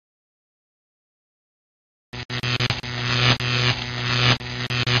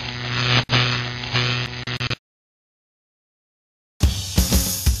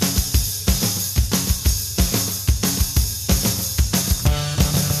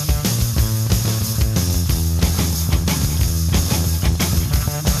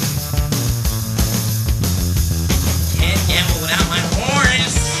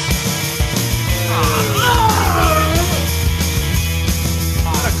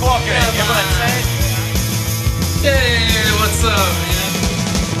Hey, what's up, man?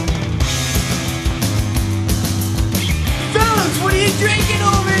 Fellas, what are you drinking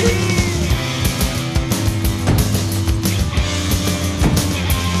over here?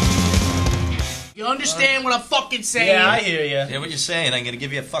 You understand what I'm fucking saying? Yeah, I hear you. Hear what you're saying? I'm gonna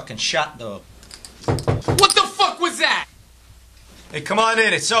give you a fucking shot, though. What the fuck was that? Hey, come on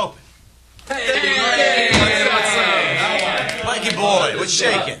in. It's open. Hey, what's up? Mikey boy, what's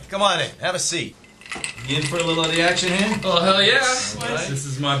shaking? Come on in. Have a seat. You in for a little of the action here? Oh, hell yeah. This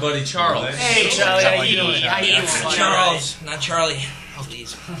is my buddy Charles. Hey, Charlie, how you doing? How you doing? Charles, not Charlie. Oh,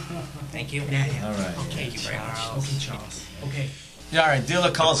 please. Thank you. All right. Thank you very much. Okay, Charles. Okay. Yeah, all right.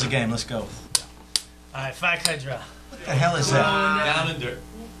 Dealer calls the game. Let's go. Alright, 500. What the hell is that? Down in dirt.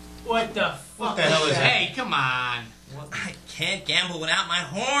 What the fuck? What the hell is that? Hey, come on. I can't gamble without my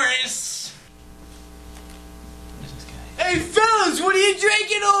horse. Hey, fellas, what are you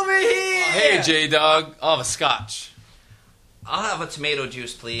drinking over here? Hey, J-Dog. I'll have a scotch. I'll have a tomato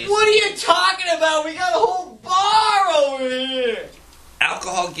juice, please. What are you talking about? We got a whole bar over here.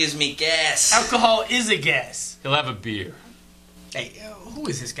 Alcohol gives me gas. Alcohol is a gas. He'll have a beer. Hey, who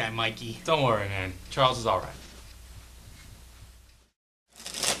is this guy, Mikey? Don't worry, man. Charles is all right.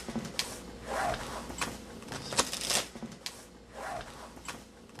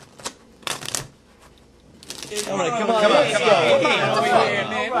 All right, come on. Let's go. Come Come on. on. Man.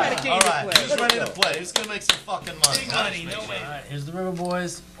 We got a game All to right. play. Who's ready to play? Who's gonna make some fucking money? Money, no way. Alright, here's the River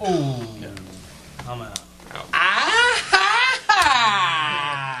Boys. Ooh. I'm out. Ah!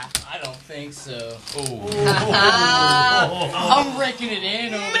 I don't think so. Oh. I'm raking it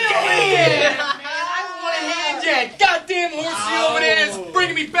in over there. Man, I don't want a hand jack. Goddamn horsey over there is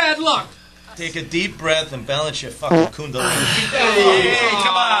bringing me bad luck. Take a deep breath and balance your fucking kundalini. Hey,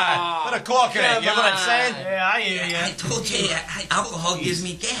 come on. Put a cork in it. You know what I'm saying? Yeah, I hear I you. told you, alcohol gives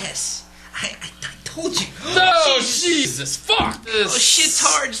me gas. I told you. No, Jesus, fuck this. Oh,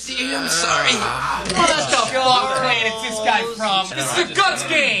 shittards, dude. I'm sorry. What the fuck planet's this guy from? This is a guts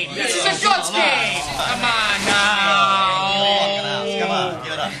game. This is a guts game. Come on now. Come on,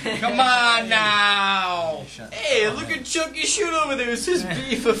 give it up. Come on now. Hey, look at Chunky shoot over there. It says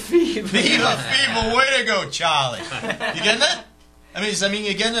Beaver Fever. Beaver Fever, way to go, Charlie. You getting it? I mean,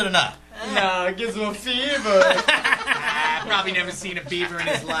 you getting it or not? Nah, it gives him a fever. Probably never seen a beaver in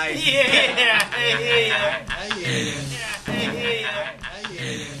his life. Yeah, I hear you. I hear you.